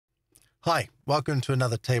Hi, welcome to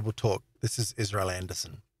another Table Talk. This is Israel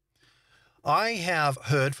Anderson. I have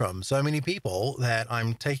heard from so many people that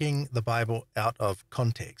I'm taking the Bible out of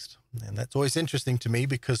context. And that's always interesting to me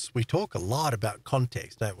because we talk a lot about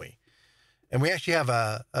context, don't we? And we actually have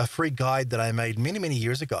a free guide that I made many, many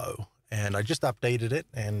years ago. And I just updated it,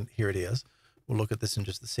 and here it is. We'll look at this in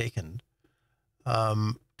just a second.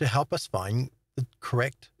 To help us find the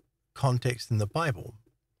correct context in the Bible.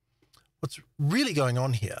 What's really going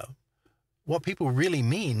on here, what people really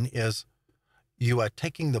mean is you are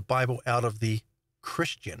taking the Bible out of the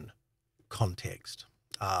Christian context.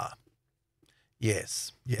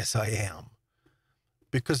 Yes, I am.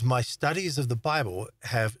 Because my studies of the Bible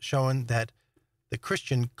have shown that the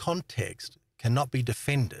Christian context cannot be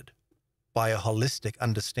defended by a holistic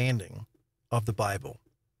understanding of the Bible.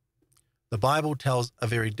 The Bible tells a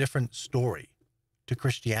very different story to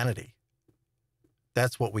Christianity.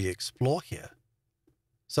 That's what we explore here.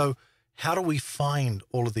 So how do we find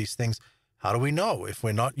all of these things? How do we know if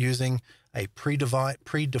we're not using a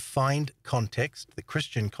predefined context, the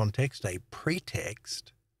Christian context, a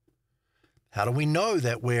pretext? How do we know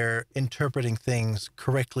that we're interpreting things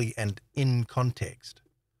correctly and in context?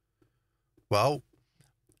 Well,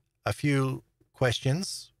 a few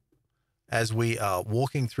questions as we are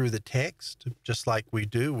walking through the text, just like we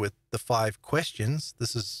do with the 5 questions.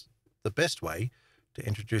 This is the best way to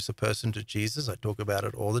introduce a person to Jesus. I talk about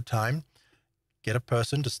it all the time. Get a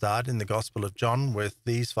person to start in the Gospel of John with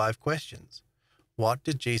these 5 questions. What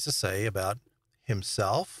did Jesus say about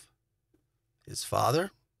himself, his Father,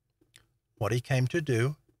 what he came to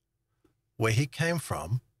do, where he came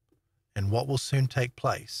from, and what will soon take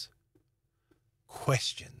place?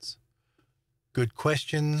 Questions. Good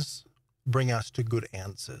questions bring us to good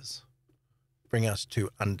answers, bring us to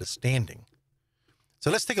understanding. So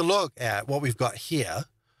let's take a look at what we've got here,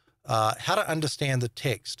 how to understand the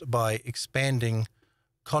text by expanding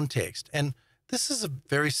context. And this is a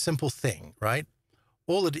very simple thing, right?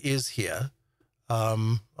 All it is here,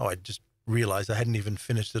 I just realized I hadn't even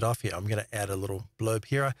finished it off here. I'm going to add a little blurb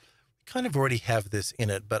here. I kind of already have this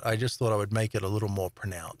in it, but I just thought I would make it a little more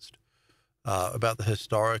pronounced about the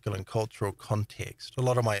historical and cultural context. A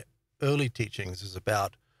lot of my early teachings is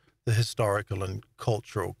about the historical and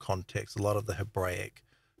cultural context, a lot of the Hebraic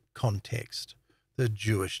context, the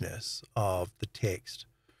Jewishness of the text.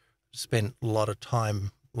 Spent a lot of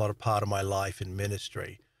time, a lot of part of my life in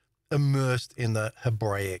ministry, immersed in the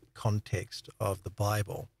Hebraic context of the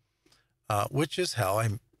Bible, which is how I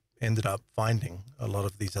ended up finding a lot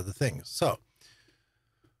of these other things. So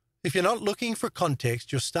if you're not looking for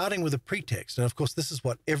context, you're starting with a pretext. And of course, this is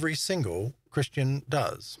what every single Christian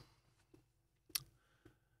does.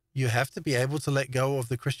 You have to be able to let go of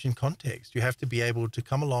the Christian context. You have to be able to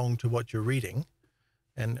come along to what you're reading.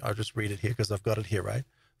 And I'll just read it here because I've got it here, right?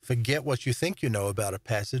 Forget what you think you know about a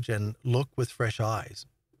passage and look with fresh eyes.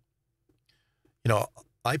 You know,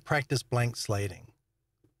 I practice blank slating.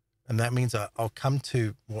 And that means I'll come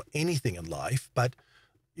to anything in life, but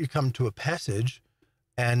you come to a passage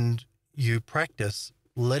and you practice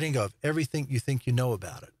letting go of everything you think you know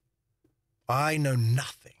about it. I know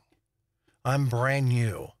nothing. I'm brand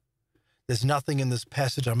new. There's nothing in this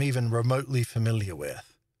passage I'm even remotely familiar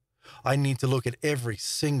with. I need to look at every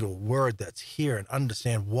single word that's here and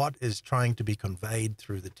understand what is trying to be conveyed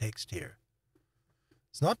through the text here.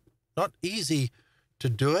 It's not easy to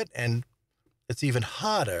do it, and it's even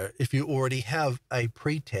harder if you already have a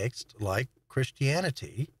pretext like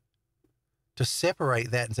Christianity to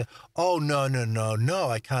separate that and say, oh, no,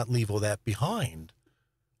 I can't leave all that behind.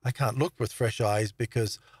 I can't look with fresh eyes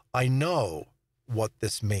because I know what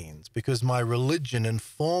this means, because my religion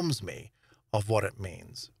informs me of what it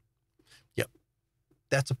means. Yep,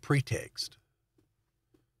 that's a pretext.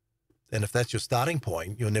 And if that's your starting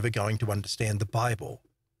point, you're never going to understand the Bible.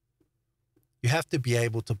 You have to be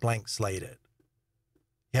able to blank slate it.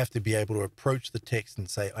 You have to be able to approach the text and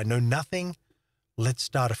say, I know nothing. Let's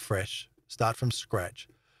start afresh, start from scratch.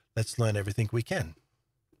 Let's learn everything we can.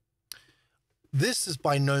 This is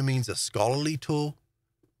by no means a scholarly tool,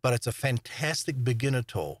 but it's a fantastic beginner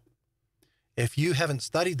tool. If you haven't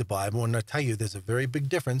studied the Bible, and I tell you, there's a very big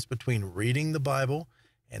difference between reading the Bible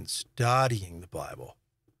and studying the Bible.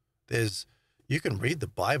 You can read the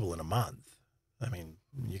Bible in a month. I mean,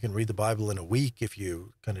 you can read the Bible in a week if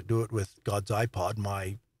you kind of do it with God's iPod,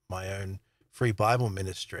 my own free Bible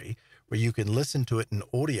ministry, where you can listen to it in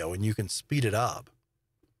audio and you can speed it up.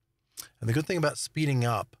 And the good thing about speeding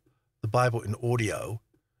up the Bible in audio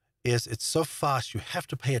is it's so fast you have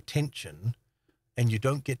to pay attention and you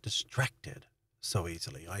don't get distracted so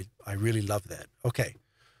easily. I really love that. Okay,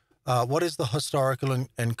 what is the historical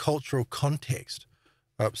and cultural context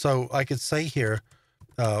So I could say here,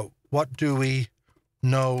 what do we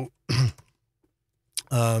know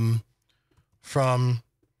from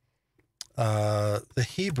the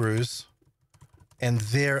Hebrews and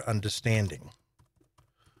their understanding?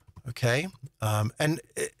 Okay, and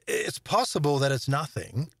it's possible that it's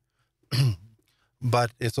nothing,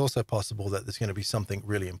 but it's also possible that there's going to be something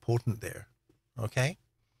really important there. Okay,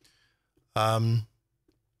 pull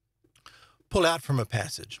out from a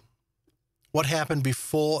passage. What happened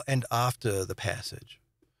before and after the passage?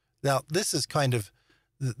 Now, this is kind of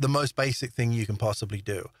the most basic thing you can possibly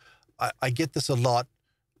do. I get this a lot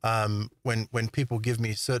when people give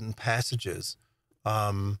me certain passages.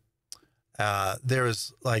 There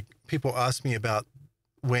is, like, people ask me about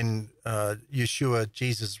when Yeshua,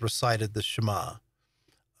 Jesus, recited the Shema.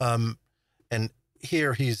 And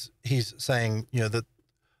here he's saying, you know,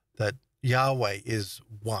 that Yahweh is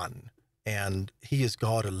one and he is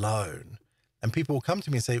God alone. And people will come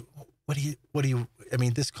to me and say, what do you, I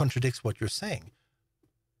mean, this contradicts what you're saying.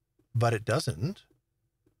 But it doesn't.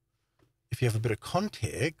 If you have a bit of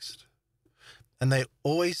context, and they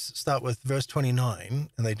always start with verse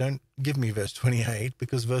 29, and they don't give me verse 28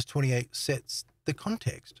 because verse 28 sets the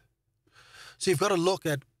context. So you've got to look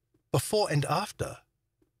at before and after.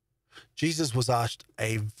 Jesus was asked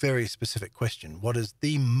a very specific question. What is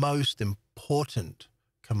the most important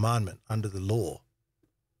commandment under the law?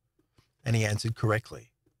 And he answered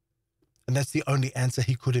correctly. And that's the only answer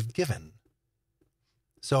he could have given.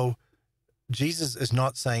 So Jesus is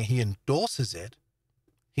not saying he endorses it.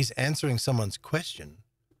 He's answering someone's question.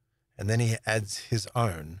 And then he adds his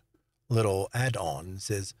own little add-on and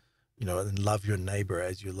says, you know, and love your neighbor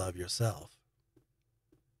as you love yourself.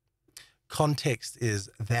 Context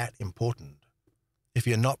is that important. If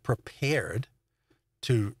you're not prepared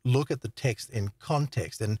to look at the text in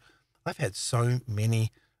context, and I've had so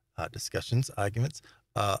many discussions, arguments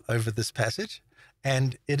over this passage,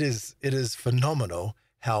 and it is phenomenal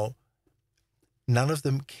how none of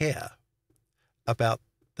them care about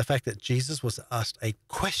the fact that Jesus was asked a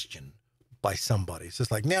question by somebody. It's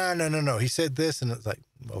just like, no, he said this, and it's like,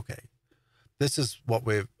 okay, this is what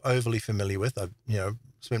we're overly familiar with. I've, you know,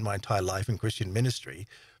 spent my entire life in Christian ministry.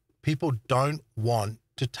 People don't want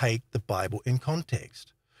to take the Bible in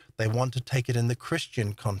context. They want to take it in the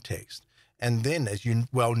Christian context. And then, as you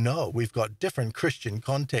well know, we've got different Christian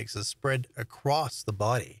contexts spread across the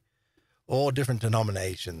body. All different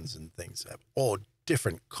denominations and things have all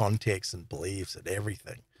different contexts and beliefs and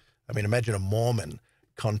everything. I mean, imagine a Mormon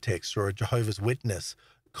context or a Jehovah's Witness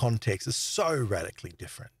context is so radically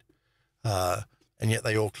different. And yet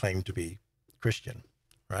they all claim to be Christian,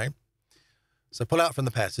 right? So pull out from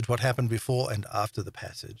the passage what happened before and after the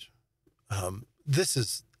passage. This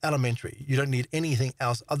is elementary. You don't need anything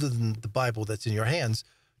else other than the Bible that's in your hands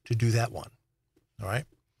to do that one, all right?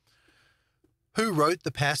 Who wrote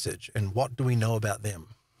the passage and what do we know about them?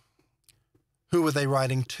 Who were they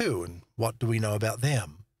writing to and what do we know about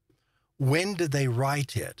them? When did they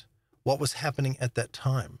write it? What was happening at that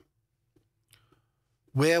time?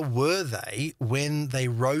 Where were they when they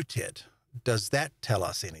wrote it? Does that tell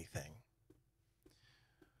us anything?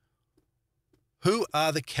 Who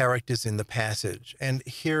are the characters in the passage? And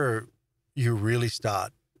here you really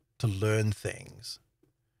start to learn things.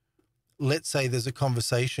 Let's say there's a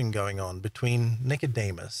conversation going on between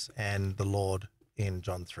Nicodemus and the Lord in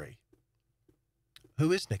John 3.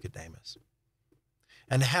 Who is Nicodemus?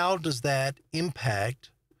 And how does that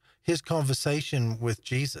impact his conversation with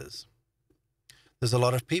Jesus? There's a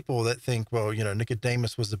lot of people that think, well, you know,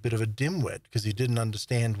 Nicodemus was a bit of a dimwit because he didn't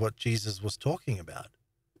understand what Jesus was talking about.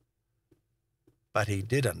 But he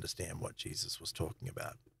did understand what Jesus was talking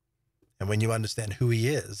about. And when you understand who he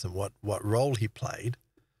is and what role he played,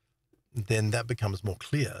 then that becomes more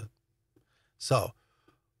clear. So,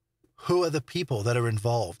 who are the people that are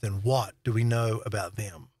involved and what do we know about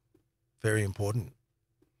them? Very important.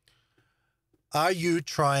 Are you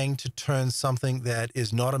trying to turn something that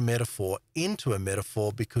is not a metaphor into a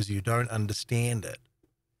metaphor because you don't understand it?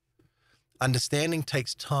 Understanding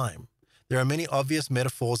takes time. There are many obvious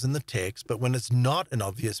metaphors in the text, but when it's not an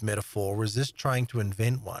obvious metaphor, resist trying to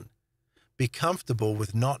invent one. Be comfortable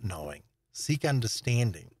with not knowing. Seek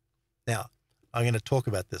understanding. Now, I'm going to talk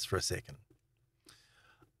about this for a second.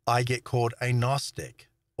 I get called a Gnostic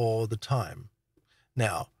all the time.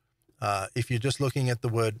 Now, if you're just looking at the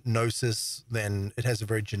word gnosis, then it has a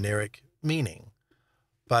very generic meaning.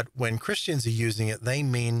 But when Christians are using it, they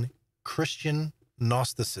mean Christian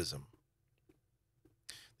Gnosticism.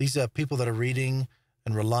 These are people that are reading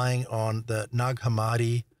and relying on the Nag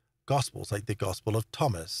Hammadi Gospels, like the Gospel of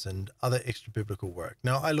Thomas and other extra-biblical work.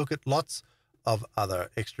 Now, I look at lots of other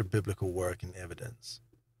extra-biblical work and evidence.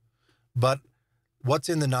 But what's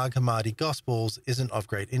in the Nag Hammadi Gospels isn't of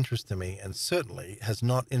great interest to me, and certainly has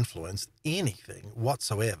not influenced anything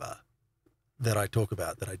whatsoever that I talk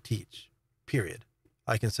about, that I teach, period.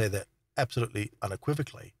 I can say that absolutely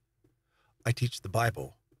unequivocally. I teach the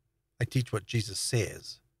Bible. I teach what Jesus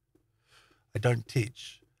says. I don't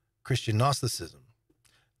teach Christian Gnosticism.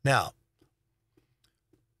 Now,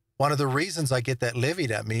 one of the reasons I get that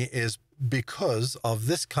levied at me is because of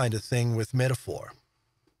this kind of thing with metaphor.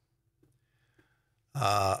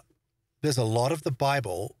 There's a lot of the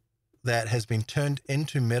Bible that has been turned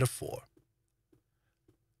into metaphor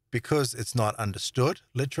because it's not understood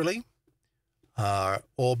literally,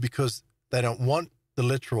 or because they don't want the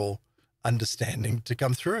literal understanding to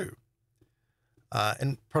come through,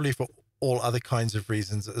 and probably for all other kinds of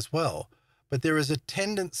reasons as well. But there is a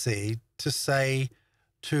tendency to say,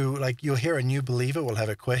 like, you'll hear a new believer will have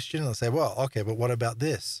a question and they'll say, well, okay, but what about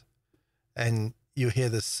this? And you hear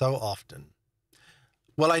this so often.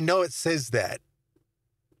 Well, I know it says that,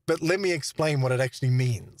 but let me explain what it actually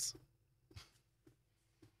means.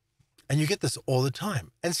 And you get this all the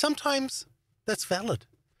time. And sometimes that's valid.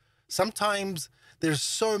 Sometimes there's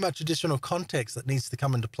so much additional context that needs to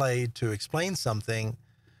come into play to explain something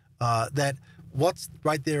that what's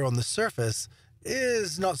right there on the surface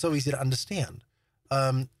is not so easy to understand.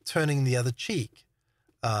 Turning the other cheek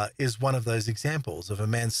is one of those examples. If a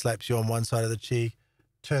man slaps you on one side of the cheek,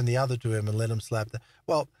 turn the other to him and let him slap the...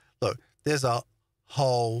 Well, look, there's a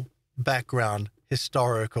whole background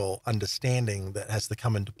historical understanding that has to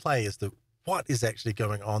come into play as to what is actually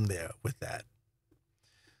going on there with that.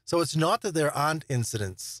 So it's not that there aren't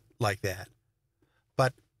incidents like that,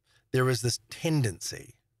 but there is this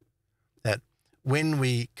tendency that when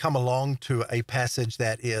we come along to a passage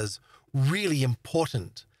that is really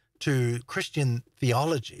important to Christian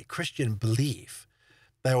theology, Christian belief,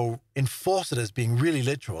 they'll enforce it as being really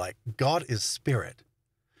literal, like God is spirit.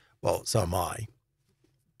 Well, so am I,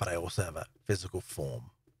 but I also have a physical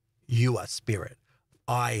form. You are spirit.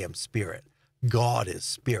 I am spirit. God is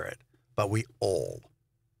spirit, but we all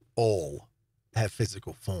have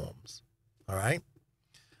physical forms. All right?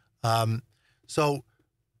 So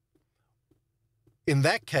in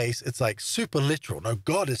that case, it's like super literal. No,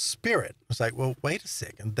 God is spirit. It's like, well, wait a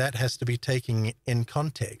second. That has to be taken in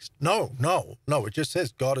context. No. It just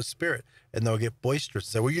says God is spirit. And they'll get boisterous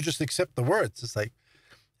and say, well, you just accept the words. It's like,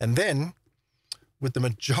 and then with the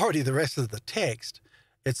majority of the rest of the text,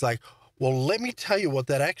 it's like, well, let me tell you what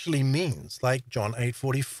that actually means. Like John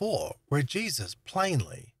 8:44, where Jesus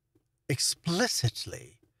plainly,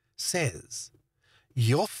 explicitly says,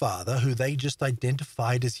 your father, who they just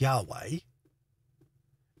identified as Yahweh,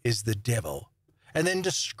 is the devil, and then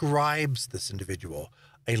describes this individual,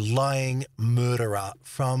 a lying murderer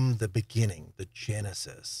from the beginning, the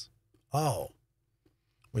Genesis. Oh,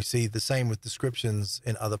 we see the same with descriptions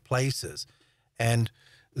in other places. And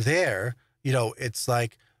there, it's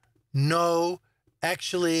like, no,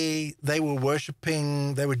 actually, they were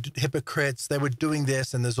worshiping, they were hypocrites, they were doing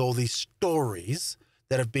this, and there's all these stories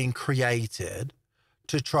that have been created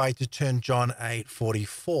to try to turn John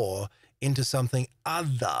 8:44 into something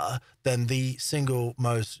other than the single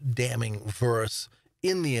most damning verse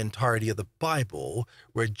in the entirety of the Bible,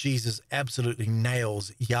 where Jesus absolutely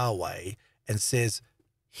nails Yahweh and says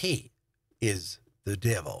he is the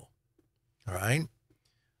devil. All right?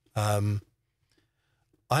 I'm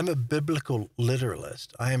a biblical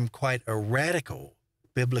literalist. I am quite a radical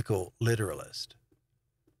biblical literalist.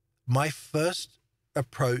 My first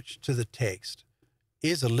approach to the text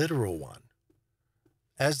is a literal one.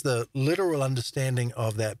 As the literal understanding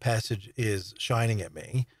of that passage is shining at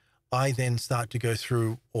me, I then start to go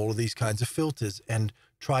through all of these kinds of filters and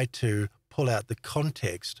try to pull out the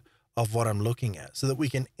context of what I'm looking at so that we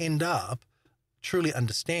can end up truly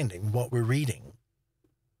understanding what we're reading.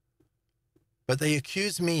 But they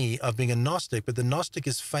accuse me of being a Gnostic, but the Gnostic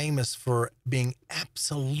is famous for being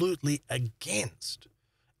absolutely against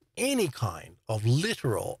any kind of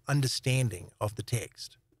literal understanding of the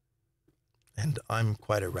text. And I'm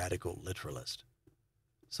quite a radical literalist.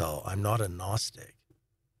 So I'm not a Gnostic.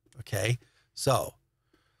 Okay? So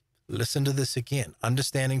listen to this again.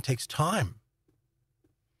 Understanding takes time.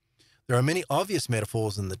 There are many obvious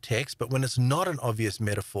metaphors in the text, but when it's not an obvious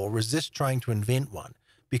metaphor, resist trying to invent one.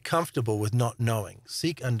 Be comfortable with not knowing.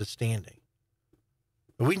 Seek understanding.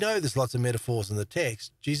 But we know there's lots of metaphors in the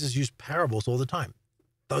text. Jesus used parables all the time.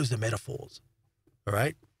 Those are metaphors. All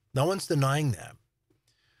right? No one's denying that.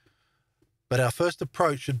 But our first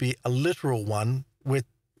approach should be a literal one with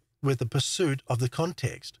the pursuit of the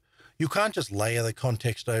context. You can't just layer the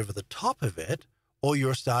context over the top of it, or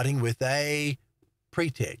you're starting with a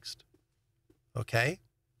pretext. Okay?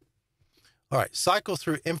 All right, cycle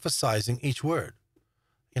through emphasizing each word.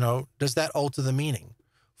 You know, does that alter the meaning?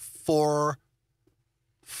 For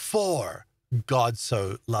God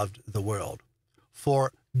so loved the world.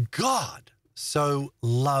 For God so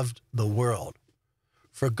loved the world.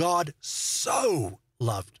 For God so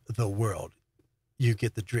loved the world. You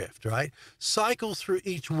get the drift, right? Cycle through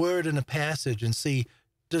each word in a passage and see,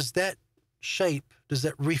 does that shape, does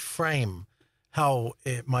that reframe how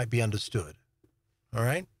it might be understood? All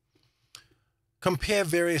right? Compare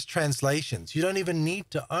various translations. You don't even need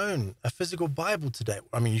to own a physical Bible today.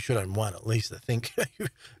 I mean, you should own one at least, I think.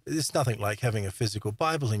 It's nothing like having a physical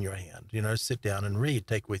Bible in your hand. You know, sit down and read,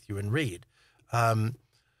 take with you and read.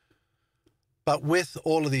 But with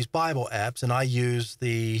all of these Bible apps, and I use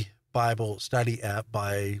the Bible study app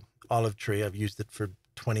by Olive Tree. I've used it for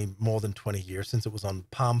more than 20 years, since it was on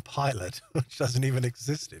Palm Pilot, which doesn't even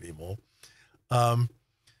exist anymore.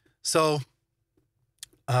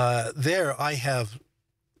 There I have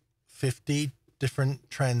 50 different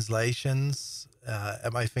translations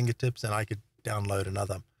at my fingertips, and I could download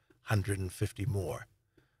another 150 more.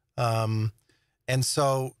 And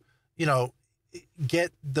so, you know,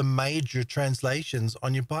 get the major translations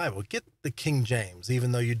on your Bible. Get the King James,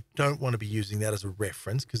 even though you don't want to be using that as a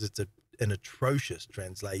reference because it's an atrocious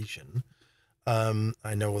translation.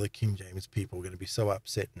 I know all the King James people are going to be so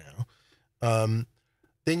upset now.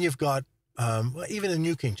 Then you've got even the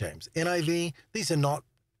New King James, NIV. These are not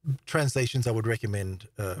translations I would recommend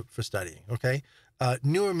for studying, okay?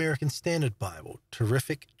 New American Standard Bible,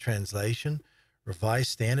 terrific translation. Revised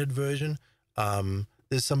Standard Version.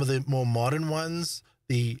 There's some of the more modern ones,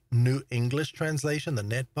 the New English Translation, the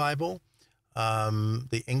Net Bible,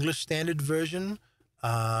 the English Standard Version,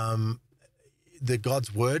 the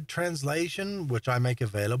God's Word Translation, which I make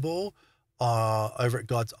available over at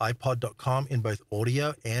godsiPod.com in both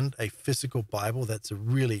audio and a physical Bible. That's a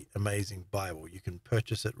really amazing Bible. You can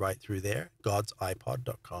purchase it right through there,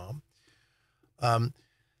 godsiPod.com. And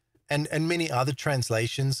many other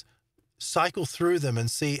translations. Cycle through them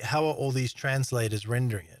and see how are all these translators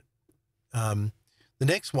rendering it. The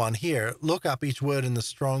next one here, look up each word in the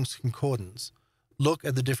Strong's Concordance. Look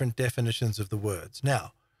at the different definitions of the words.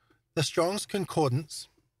 Now, the Strong's Concordance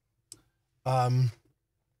has...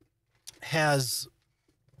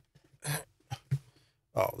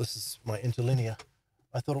 Oh, this is my interlinear.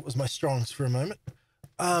 I thought it was my Strong's for a moment.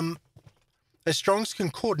 A Strong's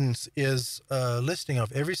Concordance is a listing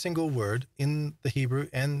of every single word in the Hebrew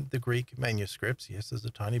and the Greek manuscripts. Yes, there's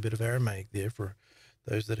a tiny bit of Aramaic there for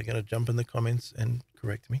those that are going to jump in the comments and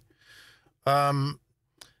correct me. And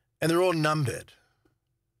they're all numbered.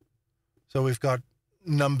 So we've got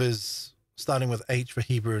numbers starting with H for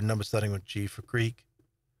Hebrew and numbers starting with G for Greek.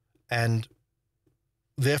 And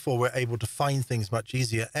therefore, we're able to find things much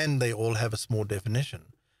easier, and they all have a small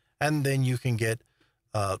definition. And then you can get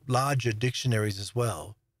larger dictionaries as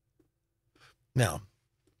well. Now,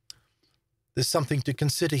 there's something to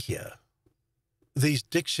consider here. These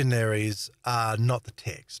dictionaries are not the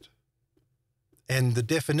text. And the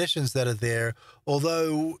definitions that are there,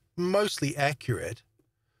 although mostly accurate,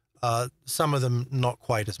 some of them not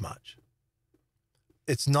quite as much.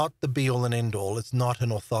 It's not the be-all and end-all. It's not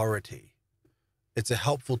an authority. It's a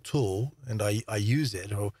helpful tool, and I use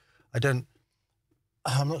it. Or I'm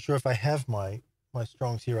not sure if I have my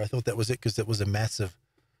Strong's here. I thought that was it because it was a massive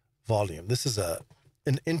volume. This is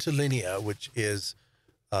an interlinear, which is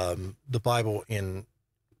the Bible in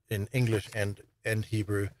English and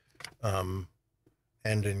Hebrew and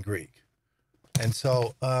in Greek. And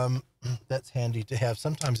so that's handy to have.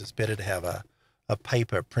 Sometimes it's better to have a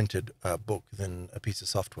paper printed book than a piece of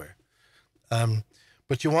software.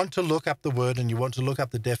 But you want to look up the word and you want to look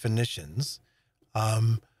up the definitions,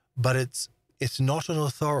 but it's not an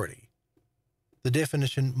authority. The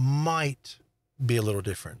definition might be a little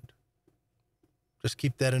different. Just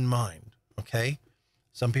keep that in mind, okay?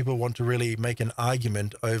 Some people want to really make an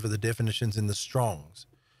argument over the definitions in the Strong's.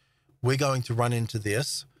 We're going to run into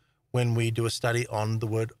this when we do a study on the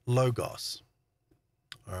word logos,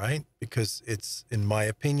 all right? Because it's, in my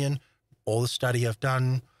opinion, all the study I've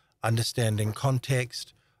done, understanding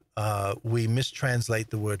context, we mistranslate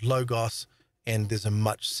the word logos, and there's a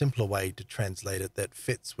much simpler way to translate it that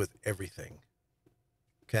fits with everything.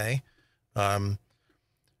 Okay.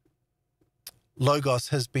 Logos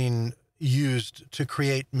has been used to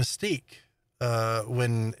create mystique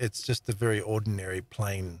when it's just a very ordinary,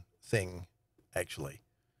 plain thing, actually.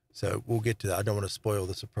 So we'll get to that. I don't want to spoil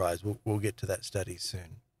the surprise. We'll get to that study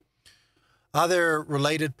soon. Are there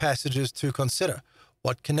related passages to consider?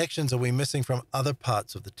 What connections are we missing from other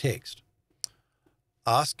parts of the text?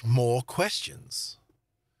 Ask more questions.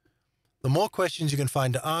 The more questions you can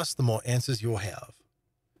find to ask, the more answers you'll have.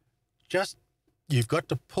 You've got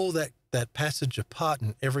to pull that passage apart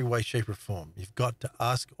in every way, shape, or form. You've got to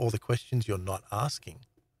ask all the questions you're not asking.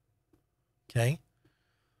 Okay?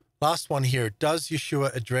 Last one here. Does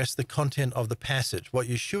Yeshua address the content of the passage? What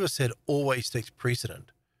Yeshua said always takes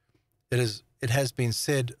precedent. It has been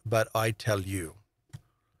said, but I tell you.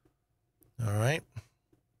 All right?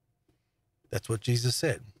 That's what Jesus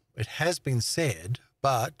said. It has been said,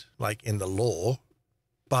 but, like in the law,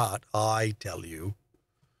 but I tell you.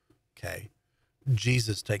 Okay?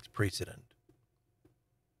 Jesus takes precedent.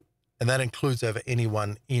 And that includes over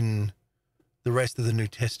anyone in the rest of the New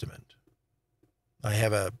Testament. I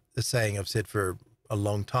have a saying I've said for a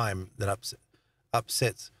long time that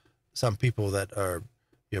upsets some people that are,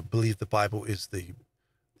 believe the Bible is the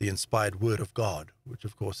inspired word of God, which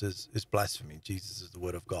of course is blasphemy. Jesus is the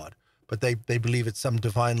word of God. But they believe it's some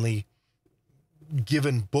divinely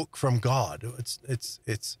given book from God. It's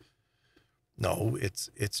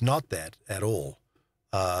not that at all.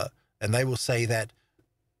 And they will say that,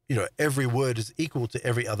 every word is equal to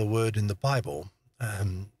every other word in the Bible.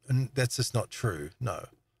 And that's just not true. No.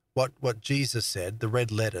 What Jesus said, the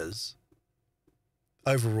red letters,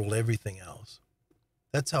 overrule everything else.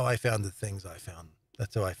 That's how I found the things I found.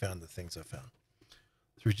 That's how I found the things I found.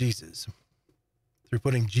 Through Jesus. Through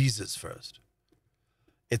putting Jesus first.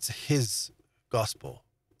 It's his gospel.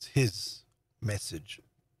 It's his message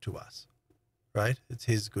to us. Right? It's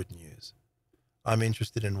his good news. I'm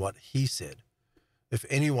interested in what he said. If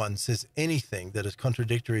anyone says anything that is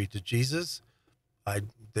contradictory to Jesus,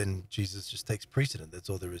 then Jesus just takes precedent. That's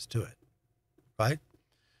all there is to it. Right?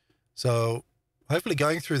 So hopefully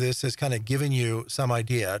going through this has kind of given you some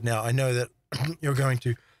idea. Now, I know that you're going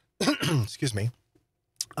to, excuse me,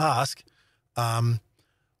 ask,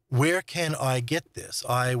 where can I get this?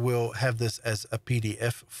 I will have this as a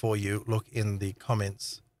PDF for you. Look in the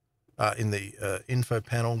comments, in the info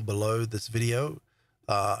panel below this video.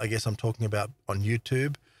 I guess I'm talking about on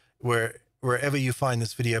YouTube, wherever you find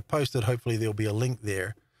this video posted, hopefully there'll be a link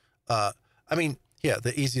there.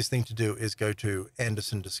 The easiest thing to do is go to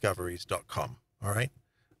andersondiscoveries.com. All right.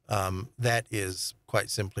 That is quite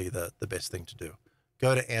simply the best thing to do.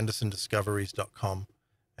 Go to andersondiscoveries.com,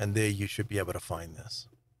 and there you should be able to find this.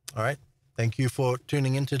 All right. Thank you for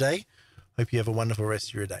tuning in today. Hope you have a wonderful rest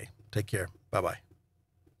of your day. Take care. Bye-bye.